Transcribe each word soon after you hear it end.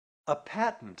A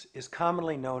patent is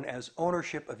commonly known as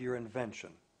ownership of your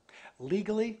invention.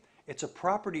 Legally, it's a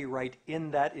property right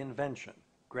in that invention,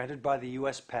 granted by the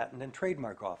U.S. Patent and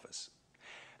Trademark Office.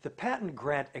 The patent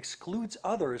grant excludes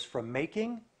others from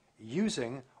making,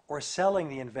 using, or selling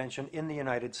the invention in the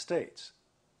United States.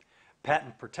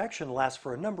 Patent protection lasts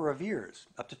for a number of years,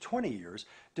 up to 20 years,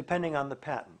 depending on the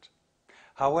patent.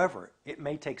 However, it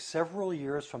may take several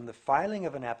years from the filing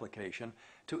of an application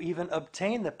to even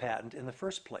obtain the patent in the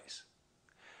first place.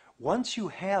 Once you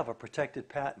have a protected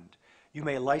patent, you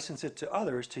may license it to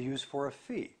others to use for a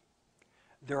fee.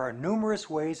 There are numerous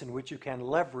ways in which you can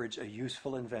leverage a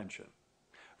useful invention.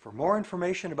 For more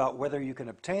information about whether you can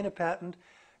obtain a patent,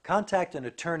 contact an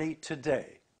attorney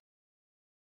today.